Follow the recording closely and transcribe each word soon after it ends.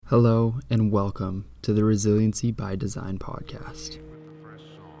Hello and welcome to the Resiliency by Design podcast.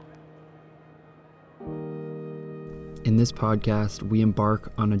 In this podcast, we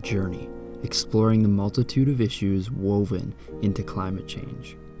embark on a journey exploring the multitude of issues woven into climate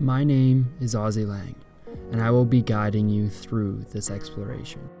change. My name is Ozzy Lang, and I will be guiding you through this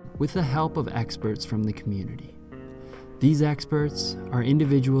exploration with the help of experts from the community. These experts are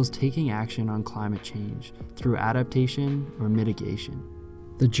individuals taking action on climate change through adaptation or mitigation.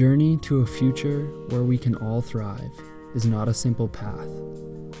 The journey to a future where we can all thrive is not a simple path,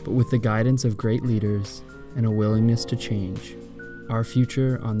 but with the guidance of great leaders and a willingness to change, our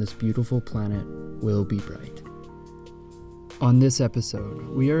future on this beautiful planet will be bright. On this episode,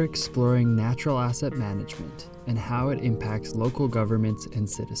 we are exploring natural asset management and how it impacts local governments and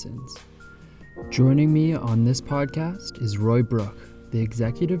citizens. Joining me on this podcast is Roy Brook, the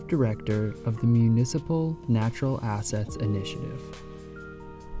Executive Director of the Municipal Natural Assets Initiative.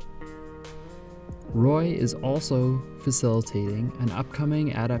 Roy is also facilitating an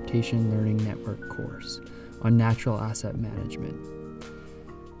upcoming Adaptation Learning Network course on natural asset management.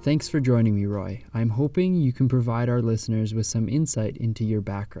 Thanks for joining me, Roy. I'm hoping you can provide our listeners with some insight into your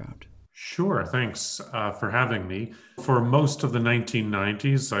background. Sure, thanks for having me. For most of the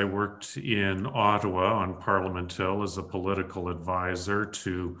 1990s, I worked in Ottawa on Parliament Hill as a political advisor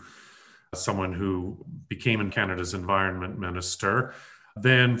to someone who became Canada's Environment Minister.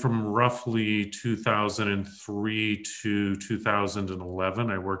 Then from roughly 2003 to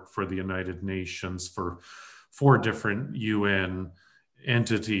 2011, I worked for the United Nations for 4 different UN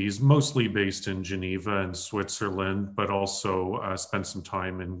entities, mostly based in Geneva and Switzerland, but also spent some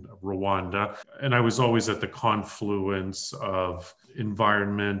time in Rwanda. And I was always at the confluence of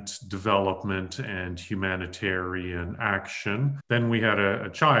environment, development, and humanitarian action. Then we had a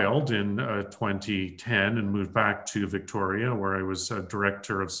child in 2010 and moved back to Victoria, where I was a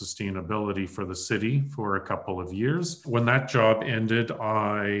director of sustainability for the city for a couple of years. When that job ended,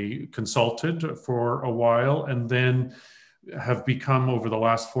 I consulted for a while and then have become, over the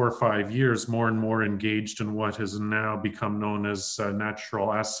last 4 or 5 years, more and more engaged in what has now become known as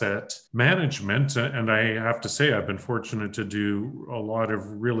natural asset management. And I have to say, I've been fortunate to do a lot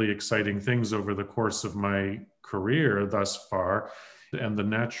of really exciting things over the course of my career thus far. And the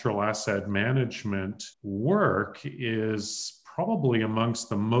natural asset management work is probably amongst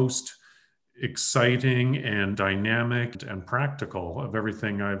the most exciting and dynamic and practical of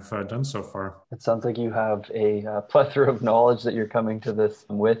everything I've done so far. It sounds like you have a plethora of knowledge that you're coming to this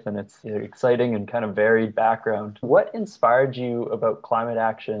with, and it's an exciting and kind of varied background. What inspired you about climate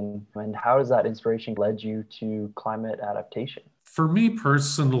action, and how has that inspiration led you to climate adaptation? For me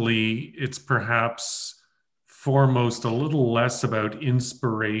personally, it's perhaps foremost a little less about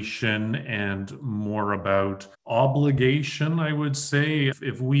inspiration and more about obligation, I would say.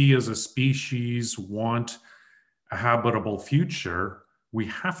 If we as a species want a habitable future, we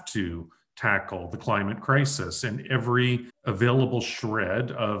have to tackle the climate crisis, and every available shred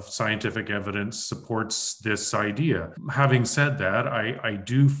of scientific evidence supports this idea. Having said that, I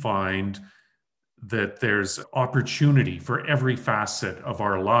do find that there's opportunity for every facet of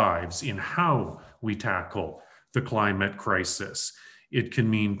our lives in how we tackle the climate crisis. It can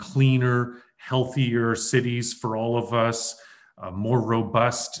mean cleaner, healthier cities for all of us, more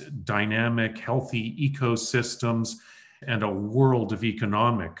robust, dynamic, healthy ecosystems, and a world of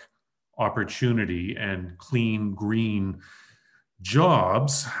economic opportunity and clean, green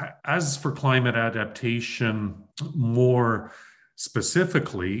jobs. As for climate adaptation, more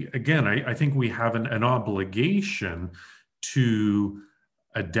specifically, again, I think we have an obligation to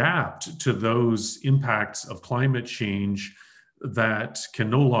adapt to those impacts of climate change that can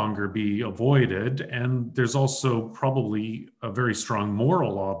no longer be avoided. And there's also probably a very strong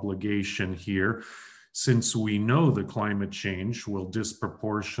moral obligation here, since we know that climate change will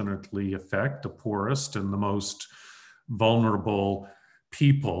disproportionately affect the poorest and the most vulnerable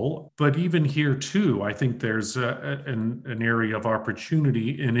people. But even here too, I think there's an area of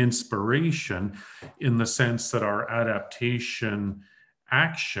opportunity and inspiration, in the sense that our adaptation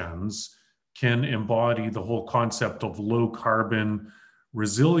actions can embody the whole concept of low carbon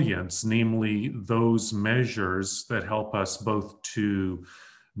resilience, namely those measures that help us both to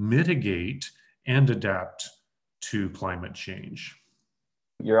mitigate and adapt to climate change.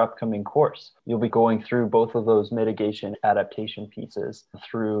 Your upcoming course, you'll be going through both of those mitigation adaptation pieces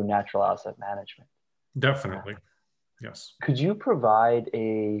through natural asset management. Definitely, yes. Could you provide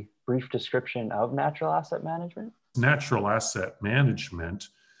a brief description of natural asset management? Natural asset management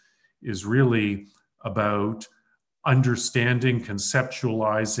is really about understanding,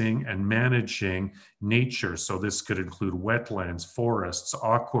 conceptualizing, and managing nature. So this could include wetlands, forests,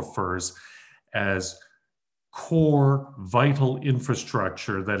 aquifers as core vital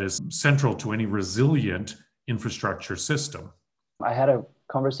infrastructure that is central to any resilient infrastructure system. I had a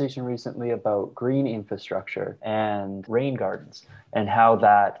conversation recently about green infrastructure and rain gardens and how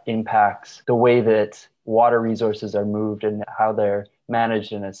that impacts the way that water resources are moved and how they're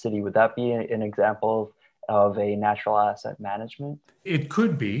managed in a city. Would that be an example of a natural asset management? It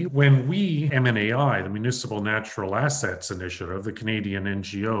could be. When we, MNAI, the Municipal Natural Assets Initiative, the Canadian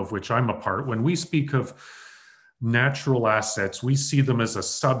NGO of which I'm a part, when we speak of natural assets, we see them as a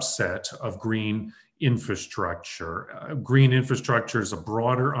subset of green infrastructure. Green infrastructure is a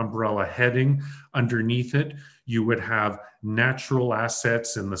broader umbrella heading. Underneath it, you would have natural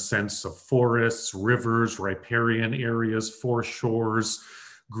assets in the sense of forests, rivers, riparian areas, foreshores,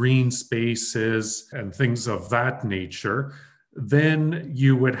 green spaces, and things of that nature. Then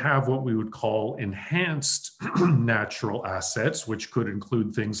you would have what we would call enhanced natural assets, which could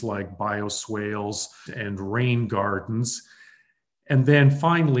include things like bioswales and rain gardens. And then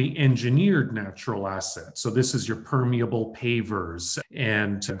finally, engineered natural assets. So this is your permeable pavers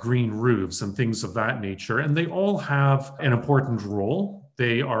and green roofs and things of that nature. And they all have an important role.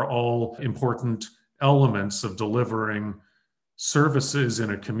 They are all important elements of delivering services in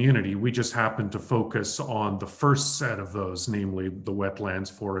a community. We just happen to focus on the first set of those, namely the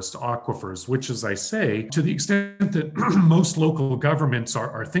wetlands, forest, aquifers, which, as I say, to the extent that most local governments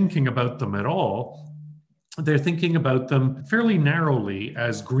are thinking about them at all, they're thinking about them fairly narrowly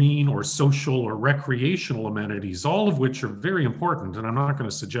as green or social or recreational amenities, all of which are very important. And I'm not going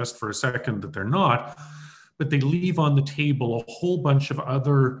to suggest for a second that they're not, but they leave on the table a whole bunch of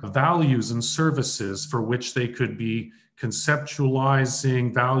other values and services for which they could be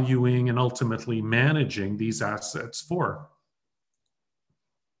conceptualizing, valuing, and ultimately managing these assets for.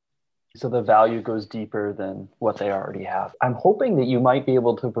 So the value goes deeper than what they already have. I'm hoping that you might be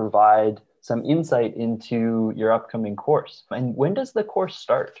able to provide some insight into your upcoming course. And when does the course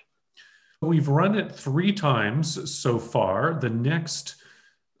start? We've run it 3 times so far. The next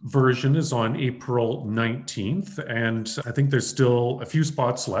version is on April 19th, and I think there's still a few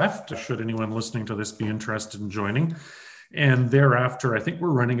spots left, should anyone listening to this be interested in joining. And thereafter, I think we're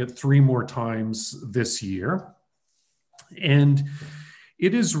running it 3 more times this year. And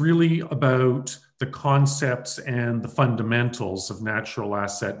it is really about the concepts and the fundamentals of natural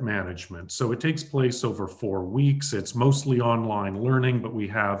asset management. So it takes place over 4 weeks. It's mostly online learning, but we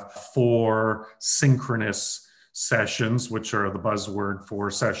have 4 synchronous sessions, which are the buzzword for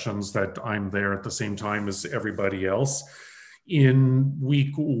sessions that I'm there at the same time as everybody else. In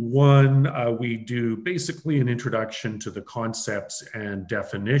week 1, we do basically an introduction to the concepts and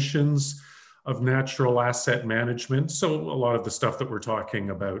definitions of natural asset management. So a lot of the stuff that we're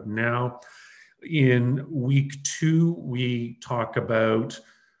talking about now. In week 2, we talk about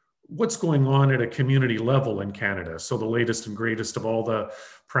what's going on at a community level in Canada. So the latest and greatest of all the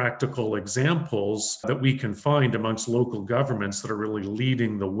practical examples that we can find amongst local governments that are really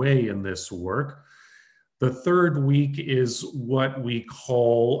leading the way in this work. The 3rd week is what we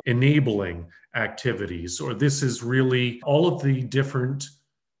call enabling activities, or this is really all of the different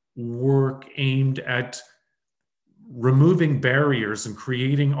work aimed at removing barriers and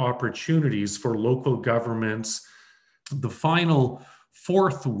creating opportunities for local governments. The final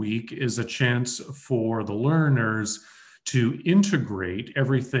 4th week is a chance for the learners to integrate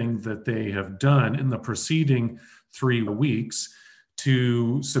everything that they have done in the preceding 3 weeks,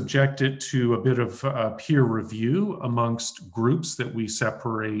 to subject it to a bit of peer review amongst groups that we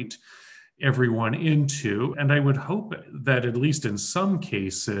separate everyone into. And I would hope that at least in some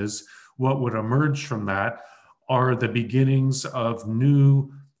cases, what would emerge from that are the beginnings of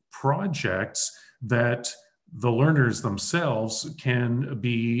new projects that the learners themselves can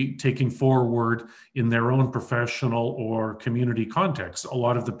be taking forward in their own professional or community context. A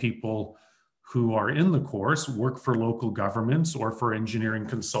lot of the people who are in the course work for local governments or for engineering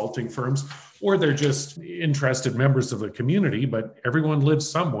consulting firms, or they're just interested members of the community, but everyone lives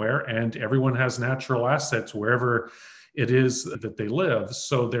somewhere and everyone has natural assets wherever it is that they live.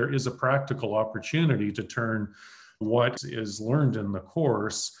 So there is a practical opportunity to turn what is learned in the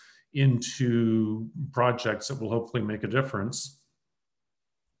course into projects that will hopefully make a difference.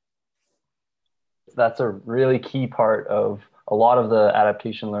 That's a really key part of a lot of the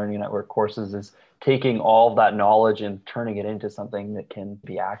Adaptation Learning Network courses, is taking all of that knowledge and turning it into something that can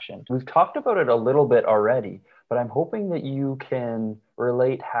be actioned. We've talked about it a little bit already, but I'm hoping that you can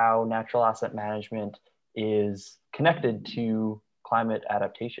relate how natural asset management is connected to climate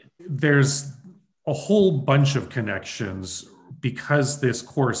adaptation. There's A whole bunch of connections. Because this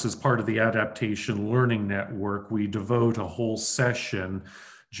course is part of the Adaptation Learning Network, we devote a whole session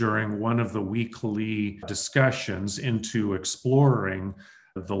during one of the weekly discussions into exploring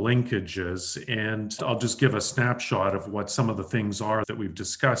the linkages. And I'll just give a snapshot of what some of the things are that we've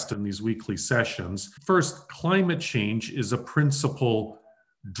discussed in these weekly sessions. First, climate change is a principal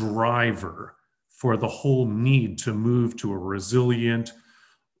driver for the whole need to move to a resilient,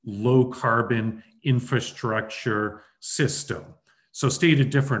 low carbon infrastructure system. So stated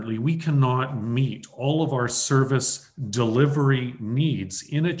differently, we cannot meet all of our service delivery needs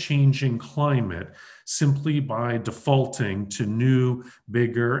in a changing climate simply by defaulting to new,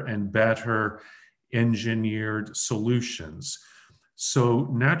 bigger, and better engineered solutions. So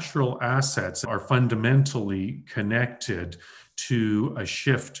natural assets are fundamentally connected to a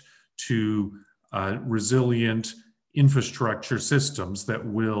shift to resilient infrastructure systems that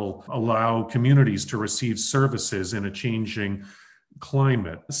will allow communities to receive services in a changing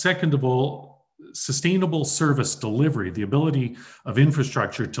climate. Second of all, sustainable service delivery, the ability of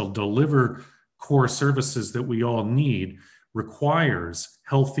infrastructure to deliver core services that we all need, requires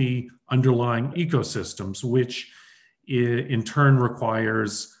healthy underlying ecosystems, which in turn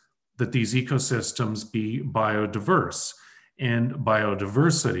requires that these ecosystems be biodiverse. And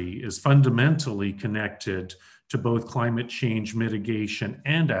biodiversity is fundamentally connected to both climate change mitigation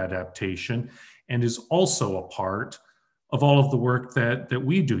and adaptation, and is also a part of all of the work that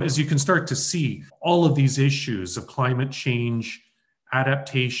we do. As you can start to see, all of these issues of climate change,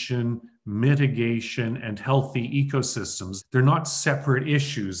 adaptation, mitigation, and healthy ecosystems, they're not separate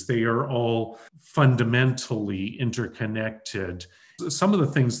issues. They are all fundamentally interconnected. Some of the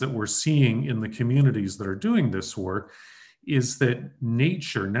things that we're seeing in the communities that are doing this work is that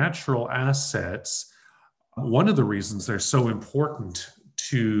natural assets, one of the reasons they're so important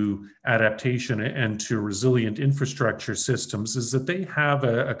to adaptation and to resilient infrastructure systems is that they have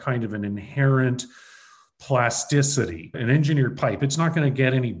a kind of an inherent plasticity. An engineered pipe, it's not going to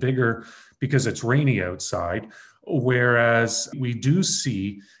get any bigger because it's rainy outside, whereas we do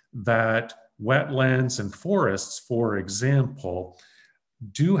see that wetlands and forests, for example,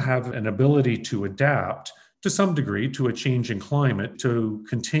 do have an ability to adapt to some degree to a changing climate, to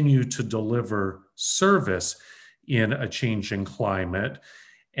continue to deliver service in a changing climate.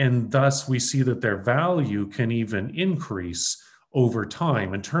 And thus we see that their value can even increase over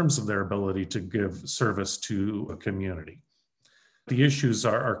time in terms of their ability to give service to a community. The issues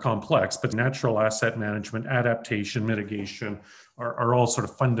are complex, but natural asset management, adaptation, mitigation are all sort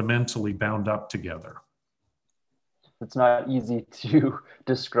of fundamentally bound up together. It's not easy to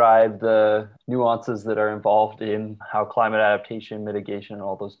describe the nuances that are involved in how climate adaptation, mitigation, and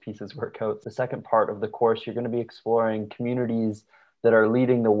all those pieces work out. The second part of the course, you're going to be exploring communities that are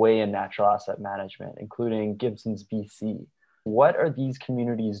leading the way in natural asset management, including Gibsons, BC. What are these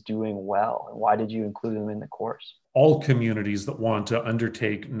communities doing well, and why did you include them in the course? All communities that want to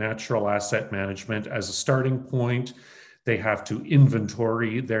undertake natural asset management as a starting point, they have to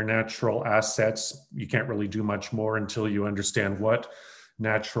inventory their natural assets. You can't really do much more until you understand what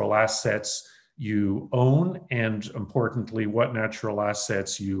natural assets you own, and importantly, what natural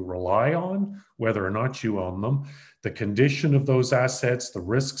assets you rely on, whether or not you own them, the condition of those assets, the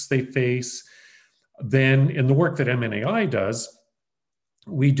risks they face. Then in the work that MNAI does,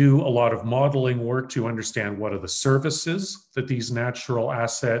 we do a lot of modeling work to understand what are the services that these natural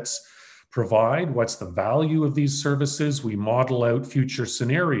assets provide, what's the value of these services. We model out future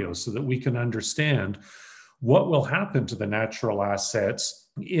scenarios so that we can understand what will happen to the natural assets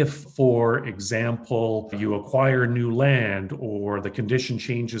if, for example, you acquire new land, or the condition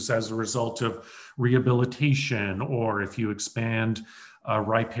changes as a result of rehabilitation, or if you expand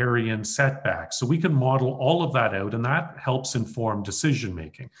riparian setbacks. So we can model all of that out, and that helps inform decision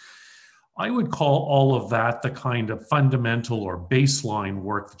making. I would call all of that the kind of fundamental or baseline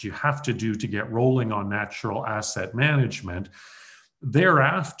work that you have to do to get rolling on natural asset management.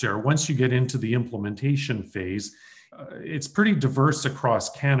 Thereafter, once you get into the implementation phase, it's pretty diverse across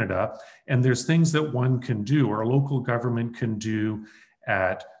Canada, and there's things that one can do, or a local government can do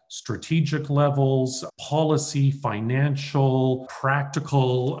at strategic levels, policy, financial,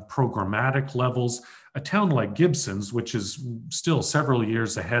 practical, programmatic levels. A town like Gibsons, which is still several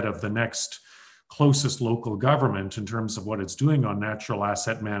years ahead of the next closest local government in terms of what it's doing on natural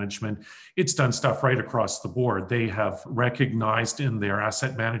asset management, it's done stuff right across the board. They have recognized in their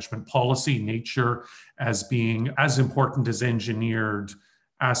asset management policy nature as being as important as engineered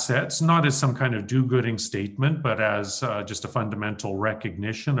assets, not as some kind of do-gooding statement, but as just a fundamental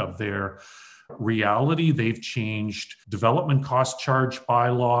recognition of their reality. They've changed development cost charge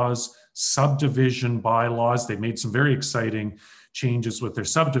bylaws, subdivision bylaws. They made some very exciting changes with their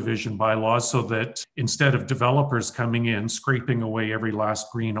subdivision bylaws so that instead of developers coming in, scraping away every last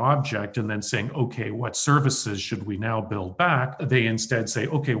green object and then saying, okay, what services should we now build back? They instead say,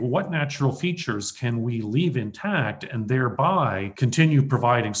 okay, well, what natural features can we leave intact and thereby continue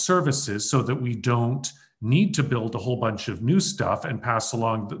providing services so that we don't need to build a whole bunch of new stuff and pass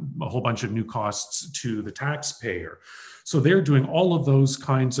along a whole bunch of new costs to the taxpayer. So they're doing all of those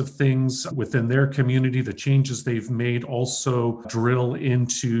kinds of things within their community. The changes they've made also drill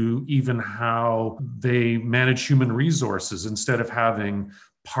into even how they manage human resources. Instead of having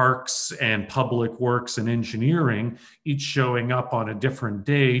parks and public works and engineering, each showing up on a different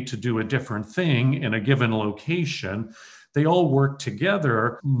day to do a different thing in a given location, they all work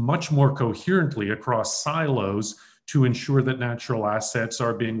together much more coherently across silos to ensure that natural assets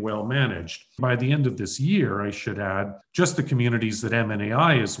are being well managed. By the end of this year, I should add, just the communities that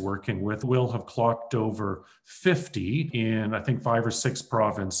MNAI is working with will have clocked over 50 in, I think, 5 or 6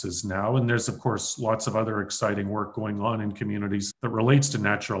 provinces now. And there's, of course, lots of other exciting work going on in communities that relates to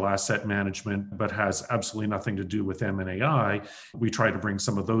natural asset management, but has absolutely nothing to do with MNAI. We try to bring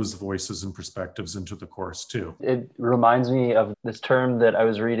some of those voices and perspectives into the course too. It reminds me of this term that I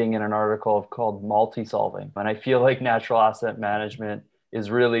was reading in an article called multi-solving. And I feel like natural asset management is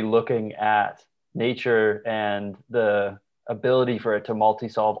really looking at nature and the ability for it to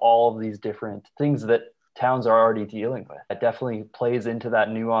multi-solve all of these different things that towns are already dealing with. It definitely plays into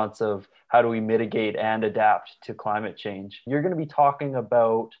that nuance of how do we mitigate and adapt to climate change. You're going to be talking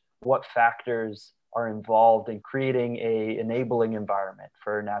about what factors are involved in creating an enabling environment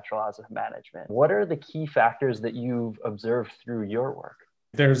for natural asset management. What are the key factors that you've observed through your work?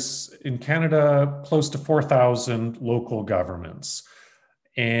 There's, in Canada, close to 4,000 local governments.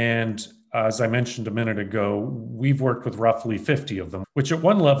 And as I mentioned a minute ago, we've worked with roughly 50 of them, which at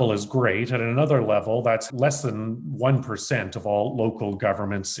one level is great. At another level, that's less than 1% of all local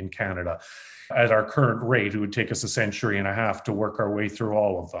governments in Canada. At our current rate, it would take us a century and a half to work our way through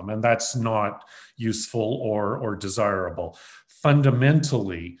all of them. And that's not useful or desirable.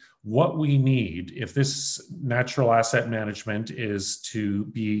 Fundamentally, what we need, if this natural asset management is to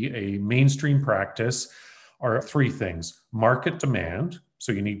be a mainstream practice, are 3 things: market demand.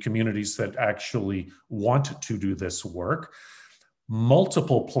 So you need communities that actually want to do this work.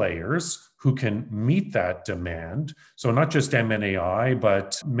 Multiple players who can meet that demand. So not just MNAI,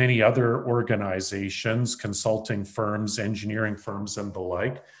 but many other organizations, consulting firms, engineering firms, and the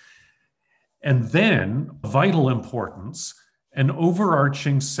like. And then, vital importance, an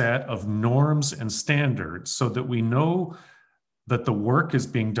overarching set of norms and standards so that we know that the work is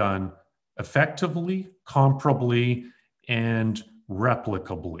being done effectively, comparably, and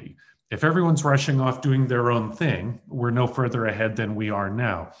replicably. If everyone's rushing off doing their own thing, we're no further ahead than we are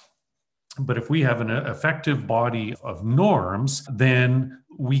now. But if we have an effective body of norms, then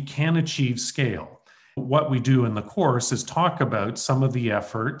we can achieve scale. What we do in the course is talk about some of the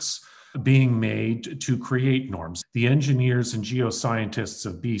efforts being made to create norms. The engineers and geoscientists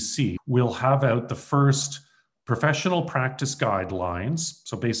of BC will have out the first professional practice guidelines,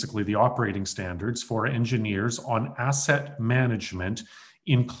 so basically the operating standards for engineers on asset management,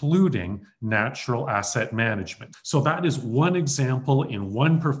 including natural asset management. So that is one example in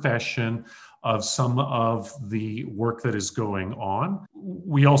one profession of some of the work that is going on.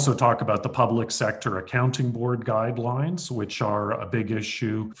 We also talk about the public sector accounting board guidelines, which are a big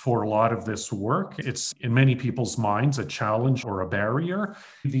issue for a lot of this work. It's in many people's minds a challenge or a barrier.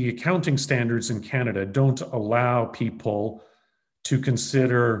 The accounting standards in Canada don't allow people to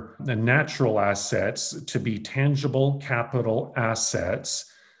consider the natural assets to be tangible capital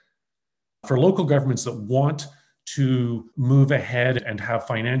assets. For local governments that want to move ahead and have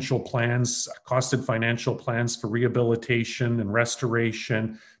financial plans, costed financial plans for rehabilitation and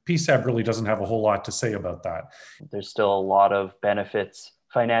restoration, PSAB really doesn't have a whole lot to say about that. There's still a lot of benefits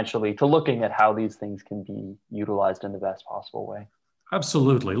financially to looking at how these things can be utilized in the best possible way.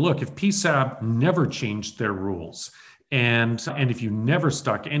 Absolutely. Look, if PSAB never changed their rules, and if you never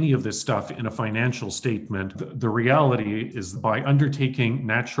stuck any of this stuff in a financial statement, the reality is by undertaking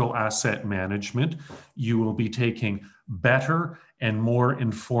natural asset management, you will be taking better and more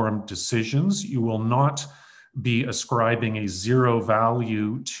informed decisions. You will not be ascribing a zero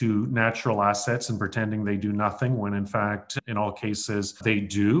value to natural assets and pretending they do nothing when in fact, in all cases, they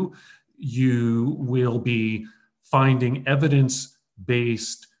do. You will be finding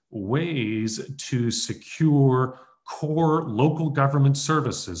evidence-based ways to secure core local government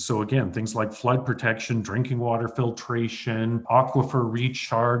services. So again, things like flood protection, drinking water filtration, aquifer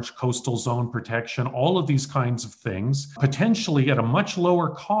recharge, coastal zone protection, all of these kinds of things, potentially at a much lower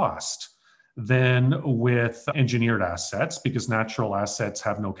cost than with engineered assets, because natural assets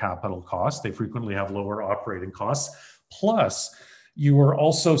have no capital cost. They frequently have lower operating costs. Plus, you are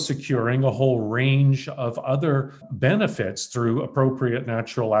also securing a whole range of other benefits through appropriate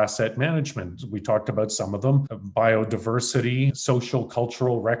natural asset management. We talked about some of them: biodiversity, social,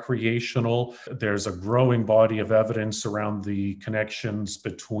 cultural, recreational. There's a growing body of evidence around the connections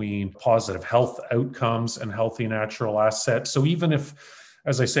between positive health outcomes and healthy natural assets. So even if,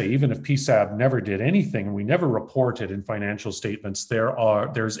 as I say, even if PSAB never did anything and we never reported in financial statements,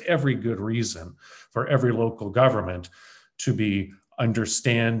 there's every good reason for every local government to be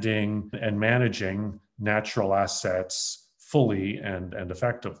understanding and managing natural assets fully and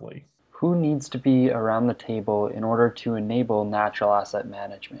effectively. Who needs to be around the table in order to enable natural asset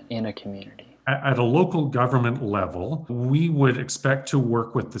management in a community? At a local government level, we would expect to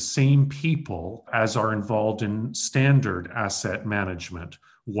work with the same people as are involved in standard asset management.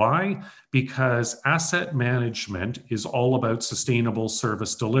 Why? Because asset management is all about sustainable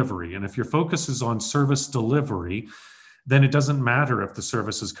service delivery. And if your focus is on service delivery, then it doesn't matter if the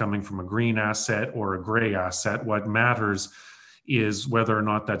service is coming from a green asset or a gray asset. What matters is whether or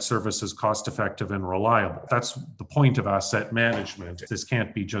not that service is cost effective and reliable. That's the point of asset management. This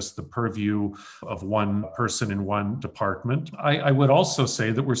can't be just the purview of one person in one department. I would also say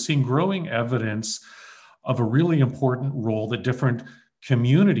that we're seeing growing evidence of a really important role that different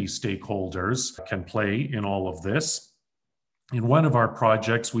community stakeholders can play in all of this. In one of our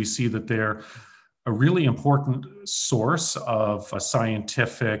projects, we see that they're a really important source of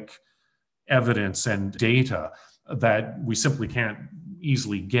scientific evidence and data that we simply can't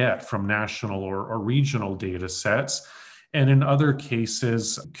easily get from national or regional data sets. And in other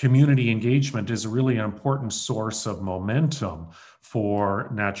cases, community engagement is a really important source of momentum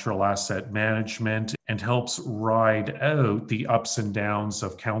for natural asset management and helps ride out the ups and downs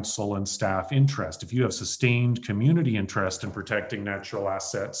of council and staff interest. If you have sustained community interest in protecting natural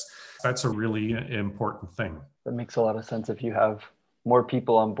assets, that's a really important thing. That makes a lot of sense. If you have more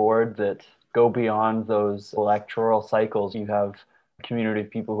people on board that go beyond those electoral cycles, you have a community of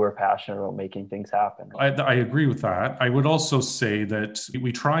people who are passionate about making things happen. I agree with that. I would also say that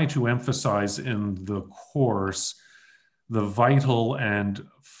we try to emphasize in the course the vital and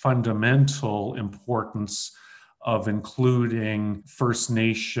fundamental importance of including First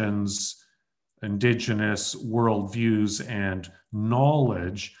Nations, Indigenous worldviews and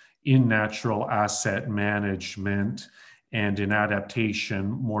knowledge in natural asset management and in adaptation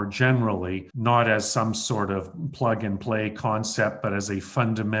more generally, not as some sort of plug and play concept, but as a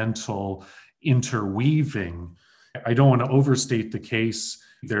fundamental interweaving. I don't want to overstate the case.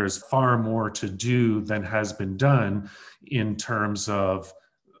 There's far more to do than has been done in terms of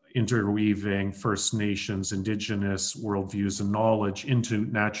interweaving First Nations, Indigenous worldviews and knowledge into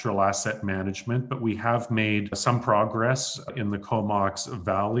natural asset management. But we have made some progress in the Comox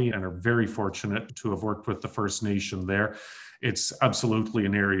Valley and are very fortunate to have worked with the First Nation there. It's absolutely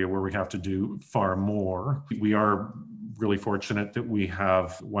an area where we have to do far more. We are really fortunate that we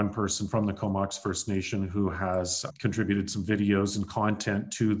have one person from the Comox First Nation who has contributed some videos and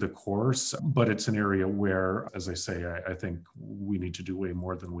content to the course, but it's an area where, as I say, I think we need to do way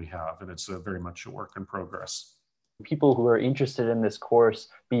more than we have, and it's very much a work in progress. People who are interested in this course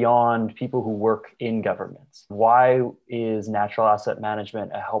beyond people who work in governments, why is natural asset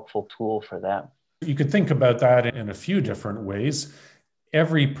management a helpful tool for them? You could think about that in a few different ways.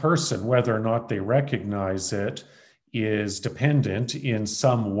 Every person, whether or not they recognize it, is dependent in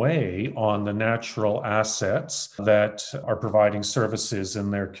some way on the natural assets that are providing services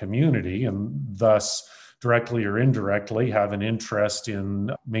in their community, and thus directly or indirectly have an interest in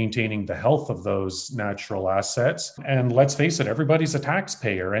maintaining the health of those natural assets. And let's face it, everybody's a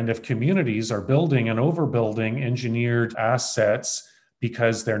taxpayer. And if communities are building and overbuilding engineered assets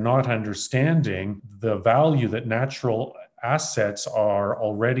because they're not understanding the value that natural assets are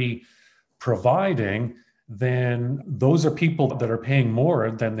already providing, then those are people that are paying more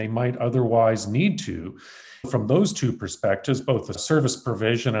than they might otherwise need to. From those two perspectives, both the service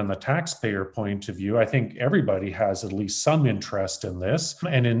provision and the taxpayer point of view, I think everybody has at least some interest in this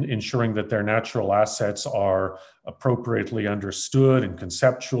and in ensuring that their natural assets are appropriately understood and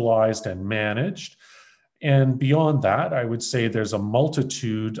conceptualized and managed. And beyond that, I would say there's a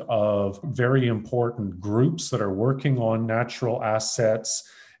multitude of very important groups that are working on natural assets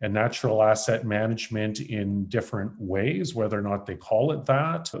and natural asset management in different ways, whether or not they call it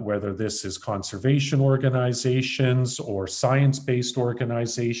that, whether this is conservation organizations or science-based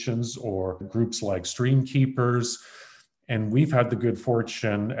organizations or groups like Stream Keepers. And we've had the good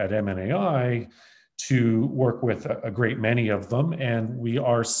fortune at MNAI to work with a great many of them. And we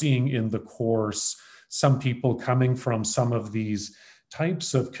are seeing in the course some people coming from some of these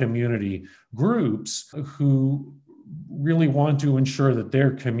types of community groups who really want to ensure that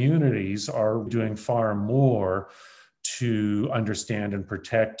their communities are doing far more to understand and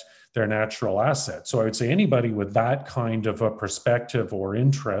protect their natural assets. So I would say anybody with that kind of a perspective or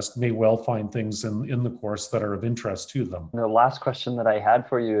interest may well find things in the course that are of interest to them. The last question that I had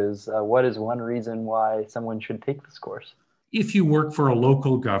for you is, what is one reason why someone should take this course? If you work for a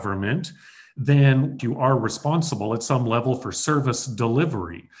local government, then you are responsible at some level for service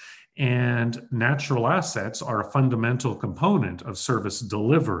delivery. And natural assets are a fundamental component of service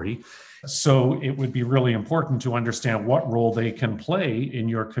delivery. So it would be really important to understand what role they can play in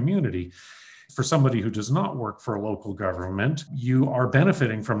your community. For somebody who does not work for a local government, you are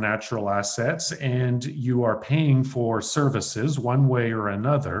benefiting from natural assets and you are paying for services one way or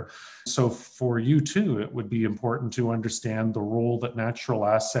another. So for you too, it would be important to understand the role that natural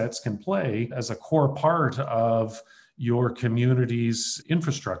assets can play as a core part of your community's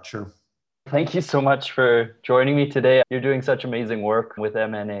infrastructure. Thank you so much for joining me today. You're doing such amazing work with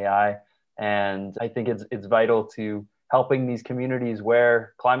MNAI, and I think it's vital to helping these communities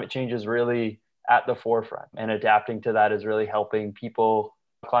where climate change is really at the forefront, and adapting to that is really helping people.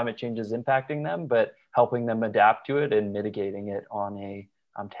 Climate change is impacting them, but helping them adapt to it and mitigating it on a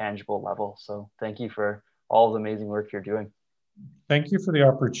tangible level. So thank you for all the amazing work you're doing. Thank you for the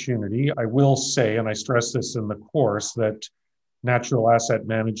opportunity. I will say, and I stress this in the course, that natural asset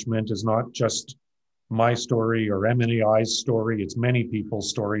management is not just my story or MNAI's story. It's many people's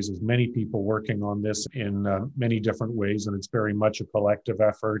stories. There's many people working on this in many different ways, and it's very much a collective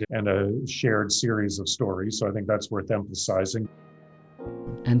effort and a shared series of stories. So I think that's worth emphasizing.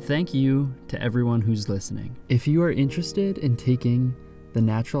 And thank you to everyone who's listening. If you are interested in taking the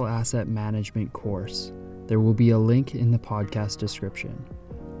Natural Asset Management course, there will be a link in the podcast description,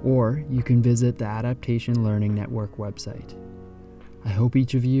 or you can visit the Adaptation Learning Network website. I hope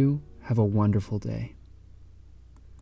each of you have a wonderful day.